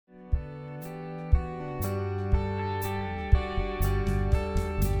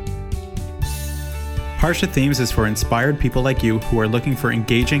Parsha Themes is for inspired people like you who are looking for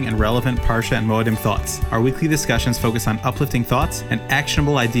engaging and relevant Parsha and Moedim thoughts. Our weekly discussions focus on uplifting thoughts and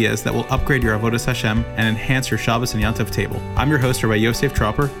actionable ideas that will upgrade your Avodas Hashem and enhance your Shabbos and Yontif table. I'm your host, Rabbi Yosef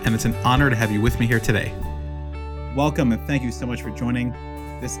Tropper, and it's an honor to have you with me here today. Welcome, and thank you so much for joining.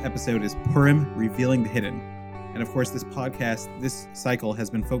 This episode is Purim, Revealing the Hidden. And of course, this cycle has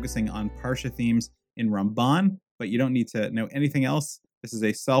been focusing on Parsha themes in Ramban, but you don't need to know anything else. This is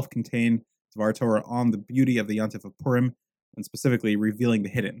a self-contained Dvar Torah on the beauty of the Yontif of Purim, and specifically revealing the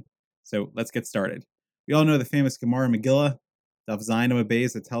hidden. So let's get started. We all know the famous Gemara Megillah, Daf Zayin Amud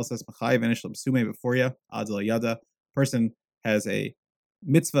Beis, that tells us, B'chai v'enish l'psume before you, ad lo yada. Person has a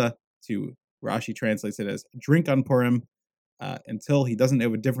mitzvah to, Rashi translates it as, drink on Purim until he doesn't know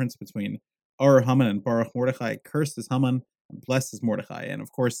the difference between Or Haman and Baruch Mordechai. Cursed is Haman and blessed is Mordechai. And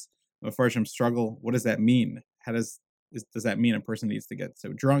of course, the Mefarshim struggle. What does that mean? Does that mean a person needs to get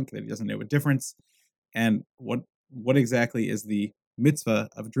so drunk that he doesn't know a difference? And what exactly is the mitzvah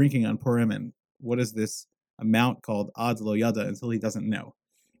of drinking on Purim, and what is this amount called ad lo yada until he doesn't know?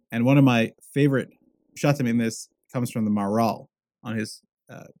 And one of my favorite pshatim in this comes from the Maharal on his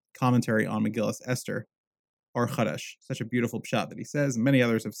commentary on Megillas Esther, Or Chadash. Such a beautiful pshat that he says, and many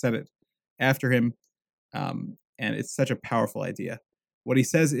others have said it after him, and it's such a powerful idea. What he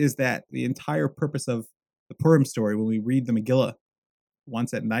says is that the entire purpose of the Purim story, when we read the Megillah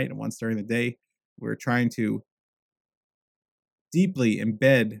once at night and once during the day, we're trying to deeply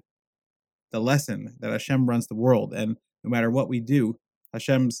embed the lesson that Hashem runs the world, and no matter what we do,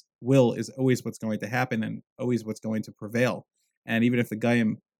 Hashem's will is always what's going to happen and always what's going to prevail. And even if the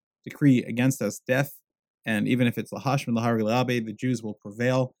Goyim decree against us death, and even if it's Lahashman Lahar G'Labe, the Jews will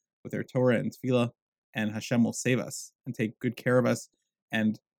prevail with their Torah and Tefillah, and Hashem will save us and take good care of us.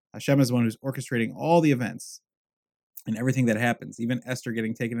 And Hashem is the one who's orchestrating all the events and everything that happens. Even Esther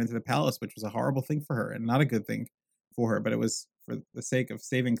getting taken into the palace, which was a horrible thing for her and not a good thing for her, but it was for the sake of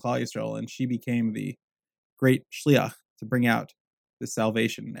saving Klal Yisrael, and she became the great shliach to bring out the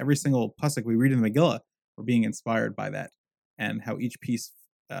salvation. Every single pasuk we read in the Megillah, we're being inspired by that, and how each piece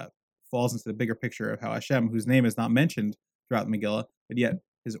falls into the bigger picture of how Hashem, whose name is not mentioned throughout the Megillah, but yet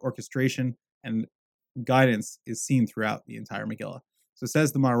his orchestration and guidance is seen throughout the entire Megillah. So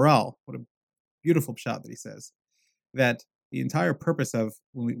says the Maharal, what a beautiful pshat that he says, that the entire purpose of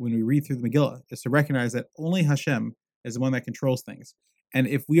when we read through the Megillah is to recognize that only Hashem is the one that controls things. And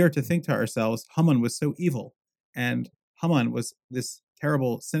if we are to think to ourselves, Haman was so evil, and Haman was this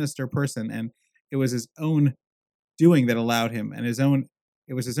terrible, sinister person, and it was his own doing that allowed him, and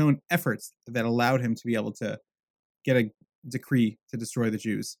it was his own efforts that allowed him to be able to get a decree to destroy the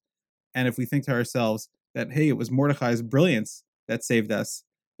Jews. And if we think to ourselves that, hey, it was Mordechai's brilliance that saved us,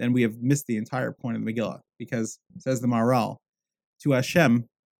 then we have missed the entire point of the Megillah. Because, says the Maharal, to Hashem,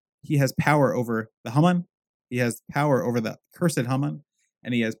 he has power over the Haman, he has power over the cursed Haman,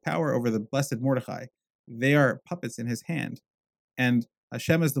 and he has power over the blessed Mordechai. They are puppets in his hand. And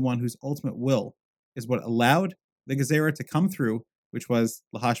Hashem is the one whose ultimate will is what allowed the Gezerah to come through, which was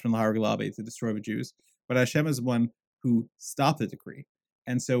Lahashman Lahar G'Labe, to destroy the Jews. But Hashem is the one who stopped the decree.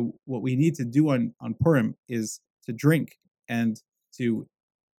 And so what we need to do on Purim is to drink and to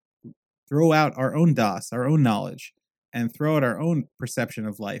throw out our own das, our own knowledge, and throw out our own perception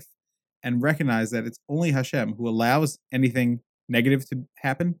of life, and recognize that it's only Hashem who allows anything negative to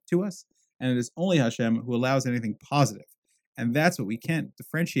happen to us, and it is only Hashem who allows anything positive. And that's what we can't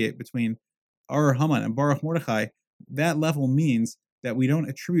differentiate between Or Haman and Baruch Mordechai. That level means that we don't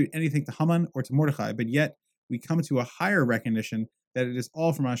attribute anything to Haman or to Mordechai, but yet we come to a higher recognition that it is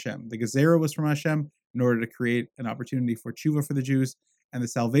all from Hashem. The Gezerah was from Hashem in order to create an opportunity for tshuva for the Jews, and the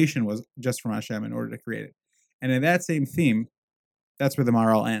salvation was just from Hashem in order to create it. And in that same theme, that's where the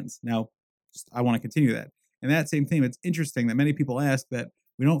Maharal ends. Now, I want to continue that. In that same theme, it's interesting that many people ask that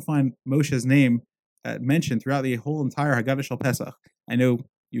we don't find Moshe's name mentioned throughout the whole entire Haggadah Shel Pesach. I know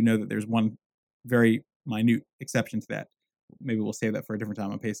you know that there's one very minute exception to that. Maybe we'll save that for a different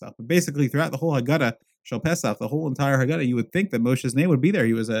time on Pesach. But basically, throughout the whole Haggadah Shel Pesach, the whole entire Haggadah, you would think that Moshe's name would be there.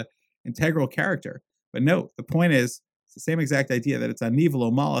 He was an integral character. But no, the point is, it's the same exact idea that it's Ani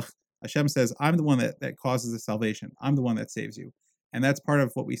v'lo malach. Hashem says, I'm the one that causes the salvation. I'm the one that saves you. And that's part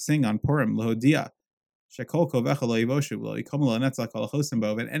of what we sing on Purim, L'hodia, Shekol kovecha lo yivoshu, lo yikom lo netzach al chosim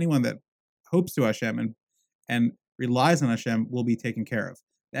bo. And anyone that hopes to Hashem and relies on Hashem will be taken care of.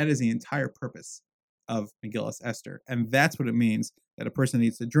 That is the entire purpose of Megillas Esther. And that's what it means that a person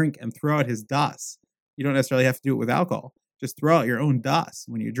needs to drink and throw out his das. You don't necessarily have to do it with alcohol. Just throw out your own das.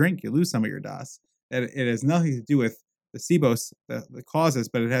 When you drink, you lose some of your das. And it has nothing to do with the sibos, the causes,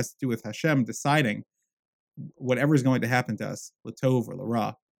 but it has to do with Hashem deciding whatever is going to happen to us, latov or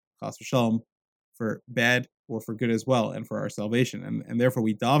lara, chas v'shalom, for bad or for good as well, and for our salvation. And therefore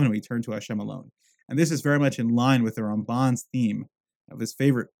we daven and we turn to Hashem alone. And this is very much in line with the Ramban's theme of his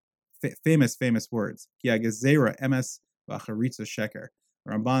favorite, famous words. Ki hagezerah emes v'charitza sheker.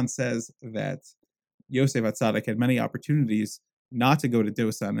 Ramban says that Yosef HaTzadik had many opportunities not to go to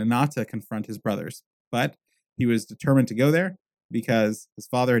Dosan and not to confront his brothers, but he was determined to go there because his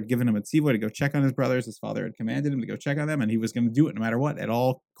father had given him a tzivah to go check on his brothers. His father had commanded him to go check on them, and he was going to do it no matter what, at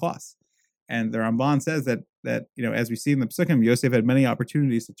all costs. And the Ramban says that as we see in the Psukim, Yosef had many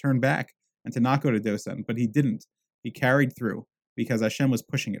opportunities to turn back and to not go to Dosan, but he didn't. He carried through because Hashem was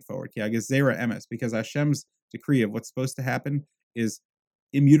pushing it forward. Because Hashem's decree of what's supposed to happen is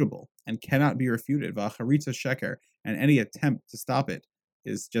immutable and cannot be refuted. V'acharitza sheker, and any attempt to stop it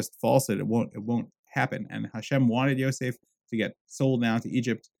is just falsehood. It won't happen. And Hashem wanted Yosef to get sold down to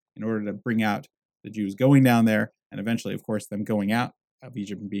Egypt in order to bring out the Jews going down there, and eventually, of course, them going out of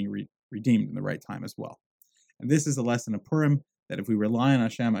Egypt and being redeemed in the right time as well. And this is a lesson of Purim, that if we rely on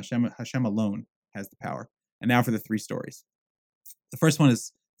Hashem alone has the power. And now for the three stories. The first one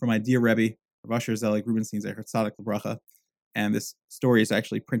is from my dear Rebbe, Rav Asher Zelig Rubenstein Zecher Tzadik L'Bracha. And this story is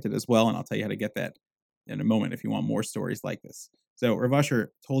actually printed as well, and I'll tell you how to get that in a moment if you want more stories like this. So Rav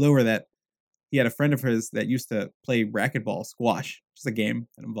Asher told over that he had a friend of his that used to play racquetball squash, which is a game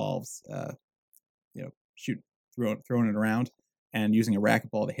that involves, throwing it around and using a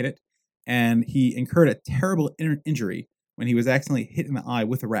racquetball to hit it. And he incurred a terrible injury when he was accidentally hit in the eye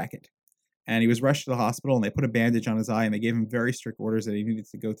with a racket. And he was rushed to the hospital, and they put a bandage on his eye, and they gave him very strict orders that he needed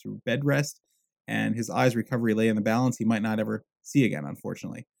to go through bed rest, and his eye's recovery lay in the balance he might not ever see again,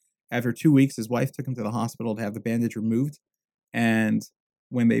 unfortunately. After 2 weeks, his wife took him to the hospital to have the bandage removed, and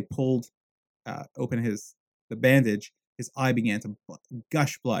when they pulled open the bandage, his eye began to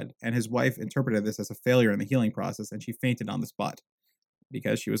gush blood, and his wife interpreted this as a failure in the healing process, and she fainted on the spot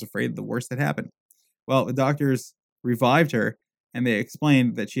because she was afraid the worst had happened. Well, the doctors revived her, and they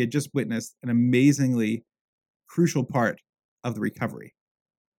explained that she had just witnessed an amazingly crucial part of the recovery.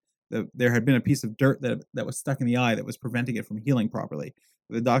 There had been a piece of dirt that was stuck in the eye that was preventing it from healing properly.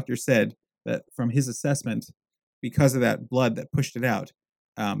 The doctor said that from his assessment, because of that blood that pushed it out,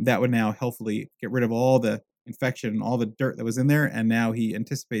 that would now helpfully get rid of all the infection and all the dirt that was in there, and now he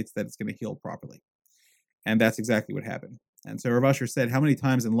anticipates that it's going to heal properly. And that's exactly what happened. And so Rav Asher said, how many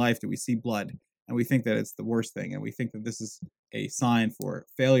times in life do we see blood, and we think that it's the worst thing, and we think that this is a sign for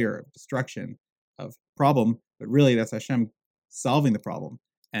failure, of destruction, of problem, but really that's Hashem solving the problem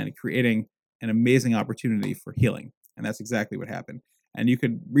and creating an amazing opportunity for healing. And that's exactly what happened. And you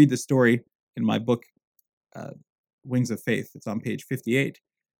could read the story in my book, Wings of Faith. It's on page 58.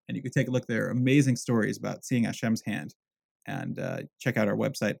 And you could take a look. There are amazing stories about seeing Hashem's hand. And check out our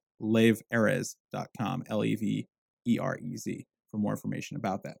website, leverez.com, Leverez, for more information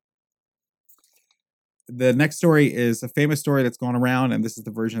about that. The next story is a famous story that's gone around, and this is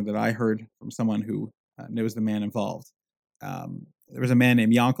the version that I heard from someone who knows the man involved. There was a man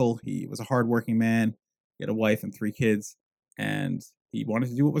named Yankel. He was a hardworking man. He had a wife and 3 kids, and he wanted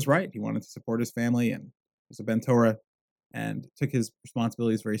to do what was right. He wanted to support his family, and was a Ben Torah, and took his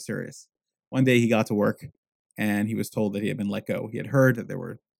responsibilities very serious. One day he got to work, and he was told that he had been let go. He had heard that there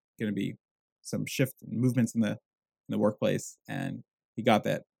were going to be some shift and movements in the workplace, and he got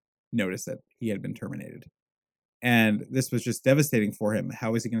that notice that he had been terminated. And this was just devastating for him.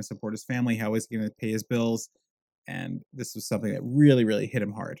 How is he going to support his family? How is he going to pay his bills? And this was something that really, really hit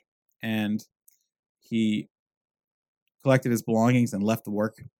him hard. And he collected his belongings and left the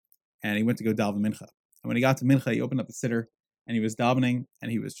work, and he went to go daven mincha. And when he got to mincha, he opened up the siddur, and he was davening, and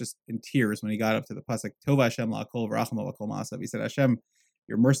he was just in tears when he got up to the pasuk, Tov Hashem la'akol v'rachma v'kol ma'asav. He said, Hashem,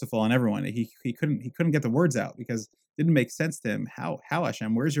 you're merciful on everyone. He couldn't get the words out because it didn't make sense to him. How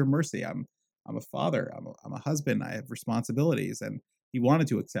Hashem, where's your mercy? I'm a father, I'm a husband, I have responsibilities, and he wanted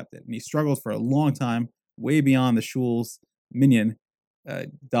to accept it. And he struggled for a long time, way beyond the shul's minyan,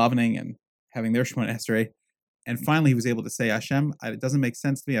 davening and having their Shemona Esrei. And finally he was able to say, Hashem, it doesn't make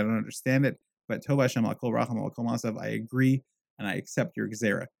sense to me, I don't understand it, but Tov Hashem la'akol v'rachma v'kol ma'asav, I agree and I accept your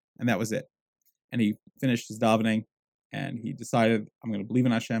gezerah. And that was it. And he finished his davening, and he decided, I'm going to believe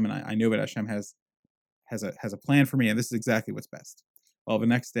in Hashem, and I know that Hashem has a plan for me, and this is exactly what's best. Well, the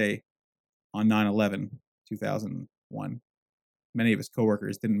next day, on 9/11/2001, many of his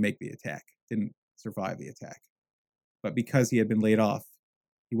coworkers didn't make the attack, didn't survive the attack. But because he had been laid off,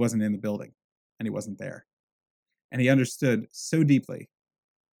 he wasn't in the building, and he wasn't there. And he understood so deeply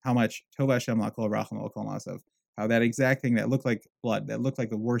how much Tov Hashem la'akol v'rachma v'kol ma'asav, how that exact thing that looked like blood, that looked like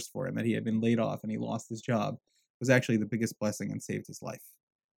the worst for him, that he had been laid off and he lost his job, was actually the biggest blessing and saved his life.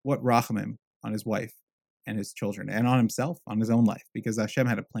 What rachamim on his wife and his children, and on himself, on his own life, because Hashem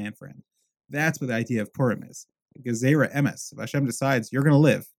had a plan for him. That's what the idea of Purim is. Gezerah emes. If Hashem decides you're going to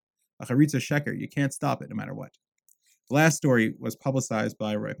live, a charitza sheker, you can't stop it no matter what. The last story was publicized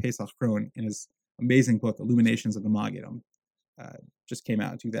by Rabbi Pesach Krohn in his amazing book, Illuminations of the Maggid. Just came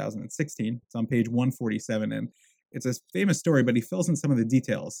out in 2016. It's on page 147, and it's a famous story, but he fills in some of the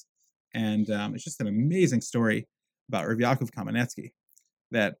details. And it's just an amazing story about Rav Yaakov Kamenetsky.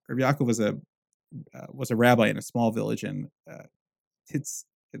 That Rav Yaakov was a rabbi in a small village in Tits.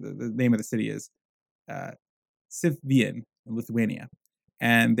 The name of the city is Sivvien in Lithuania,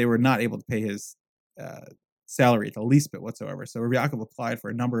 and they were not able to pay his salary at the least bit whatsoever. So Rav Yaakov applied for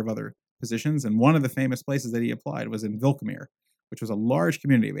a number of other positions, and one of the famous places that he applied was in Vilkamir, which was a large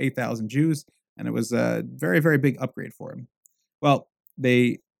community of 8,000 Jews, and it was a very, very big upgrade for him. Well,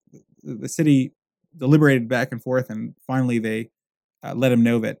 the city deliberated back and forth, and finally they let him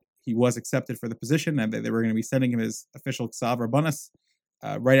know that he was accepted for the position and that they were going to be sending him his official Ksav Rabbanos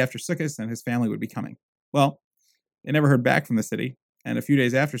right after Sukkot, and his family would be coming. Well, they never heard back from the city, and a few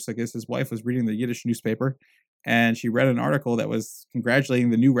days after Sukkot, his wife was reading the Yiddish newspaper, and she read an article that was congratulating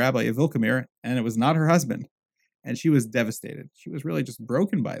the new rabbi of Vilkamir, and it was not her husband. And she was devastated. She was really just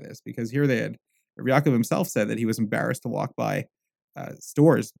broken by this, because here they had, Rav Yaakov himself said that he was embarrassed to walk by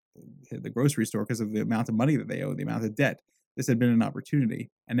stores, the grocery store, because of the amount of money that they owed, the amount of debt. This had been an opportunity,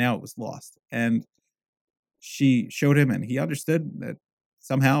 and now it was lost. And she showed him, and he understood that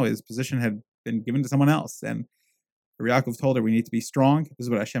somehow his position had been given to someone else. And Rav Yaakov told her, we need to be strong. This is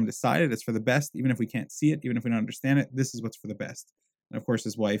what Hashem decided. It's for the best, even if we can't see it, even if we don't understand it. This is what's for the best. And of course,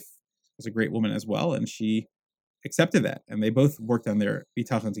 his wife was a great woman as well, and she accepted that, and they both worked on their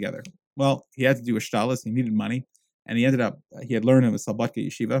bitachon together. Well, he had to do a shtalis, he needed money, and he ended up, he had learned in the Slobodka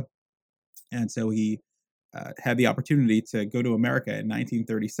Yeshiva, and so he had the opportunity to go to America in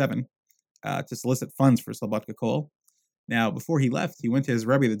 1937 to solicit funds for Slobodka Kol. Now, before he left, he went to his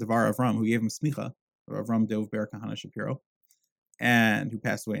Rebbe, the Devar Avram, who gave him smicha, Avram Dov Ber Kahana Shapiro, and who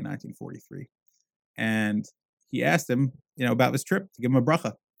passed away in 1943. And he asked him, about his trip, to give him a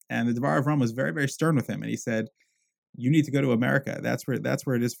bracha. And the Devar Avram was very, very stern with him, and he said, "You need to go to America. That's where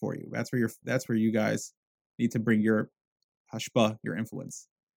it is for you. That's where you guys need to bring your hashpa, your influence."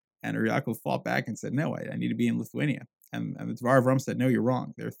 And Rav Yaakov fought back and said, "No, I need to be in Lithuania." And the Devar Avram said, "No, you're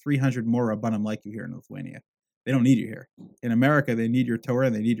wrong. There are 300 more rabbanim like you here in Lithuania. They don't need you here. In America, they need your Torah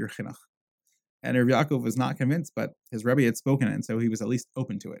and they need your chinuch." And Rav Yaakov was not convinced, but his Rebbe had spoken it, and so he was at least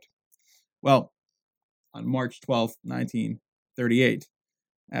open to it. Well, on March 12th, 1938,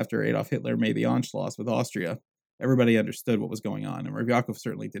 after Adolf Hitler made the Anschluss with Austria, everybody understood what was going on, and Rav Yaakov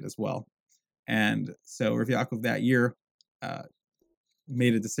certainly did as well. And so Rav Yaakov that year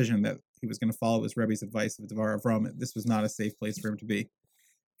made a decision that he was going to follow his Rebbe's advice of Devar Avram. This was not a safe place for him to be,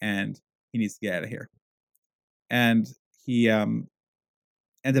 and he needs to get out of here. And he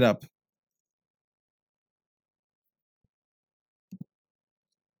ended up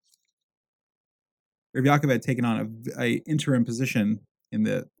Rav Yaakov had taken on a interim position in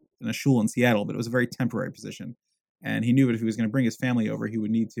a shul in Seattle, but it was a very temporary position. And he knew that if he was going to bring his family over, he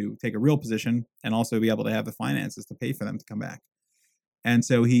would need to take a real position and also be able to have the finances to pay for them to come back. And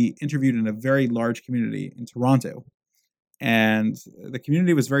so he interviewed in a very large community in Toronto. And the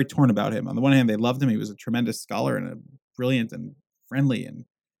community was very torn about him. On the one hand, they loved him. He was a tremendous scholar and a brilliant and friendly and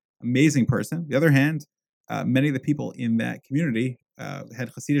amazing person. On the other hand, many of the people in that community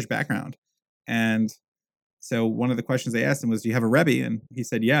had Hasidic background. And so one of the questions they asked him was, "Do you have a Rebbe?" And he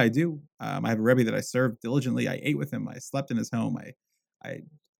said, "Yeah, I do. I have a Rebbe that I served diligently. I ate with him. I slept in his home. I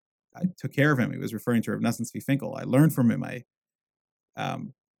took care of him." He was referring to Rav Nosson Tzvi Finkel. I learned from him.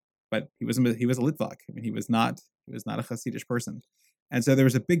 But he was a Litvak. I mean, he was not a Hasidic person. And so there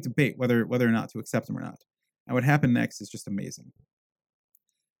was a big debate whether or not to accept him or not. And what happened next is just amazing.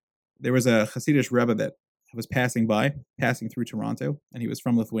 There was a Hasidic Rebbe that was passing through Toronto, and he was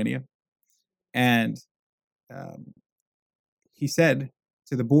from Lithuania. And he said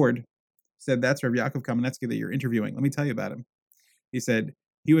to the board, "That's Rav Yaakov Kamenetsky that you're interviewing. Let me tell you about him." He said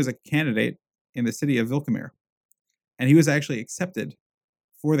he was a candidate in the city of Vilkamir, and he was actually accepted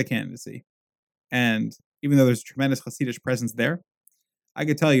for the candidacy. And even though there's tremendous Hasidic presence there, I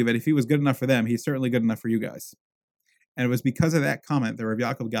could tell you that if he was good enough for them, he's certainly good enough for you guys. And it was because of that comment that Rav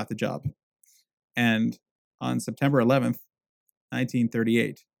Yaakov got the job. And on September 11th,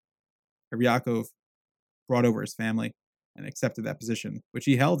 1938, Rav Yaakov brought over his family and accepted that position, which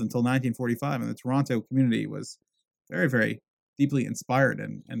he held until 1945. And the Toronto community was very, very deeply inspired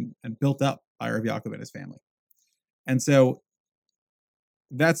and built up by Rav Yaakov and his family. And so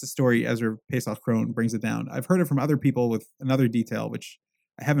that's the story as Rav Pesach Krohn brings it down. I've heard it from other people with another detail, which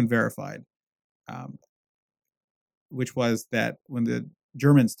I haven't verified, which was that when the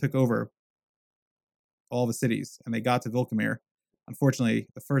Germans took over all the cities, and they got to Vilcumir. Unfortunately,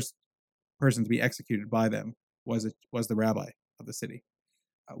 the first person to be executed by them was the rabbi of the city.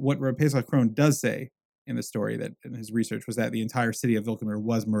 What Reb Pesach Krohn does say in the story, that in his research, was that the entire city of Vilcumir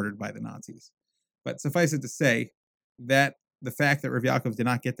was murdered by the Nazis. But suffice it to say that the fact that Rav Yaakov did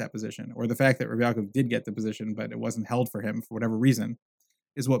not get that position, or the fact that Rav Yaakov did get the position but it wasn't held for him for whatever reason,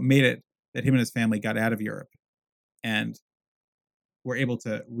 is what made it that him and his family got out of Europe and were able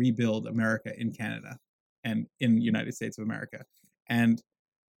to rebuild America in Canada and in the United States of America. And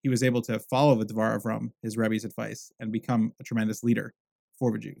he was able to follow the Dvar Avram, his Rebbe's advice, and become a tremendous leader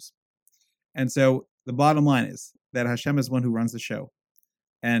for the Jews. And so the bottom line is that Hashem is one who runs the show.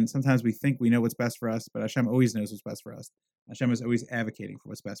 And sometimes we think we know what's best for us, but Hashem always knows what's best for us. Hashem is always advocating for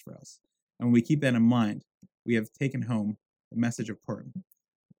what's best for us. And when we keep that in mind, we have taken home the message of Purim,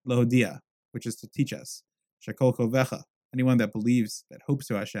 Lohodia, which is to teach us, Shekol Kovecha, anyone that believes, that hopes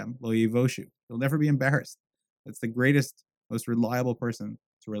to Hashem, Lo Yivoshu, he'll never be embarrassed. That's the greatest, most reliable person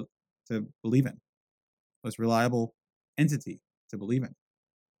to believe in, most reliable entity to believe in.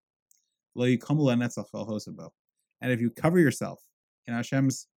 Lo Yikomu Lanetzach Al Hosebo. And if you cover yourself in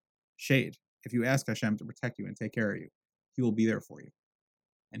Hashem's shade, if you ask Hashem to protect you and take care of you, He will be there for you,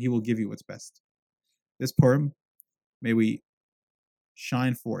 and He will give you what's best. This Purim, may we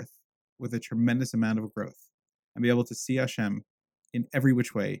shine forth with a tremendous amount of growth and be able to see Hashem in every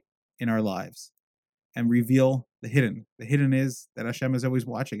which way in our lives and reveal the hidden. The hidden is that Hashem is always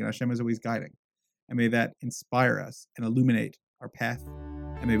watching and Hashem is always guiding. And may that inspire us and illuminate our path,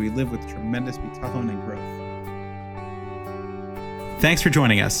 and may we live with tremendous bitachon and growth. Thanks for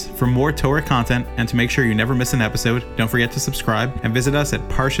joining us. For more Torah content and to make sure you never miss an episode, don't forget to subscribe and visit us at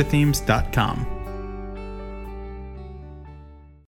parshathemes.com.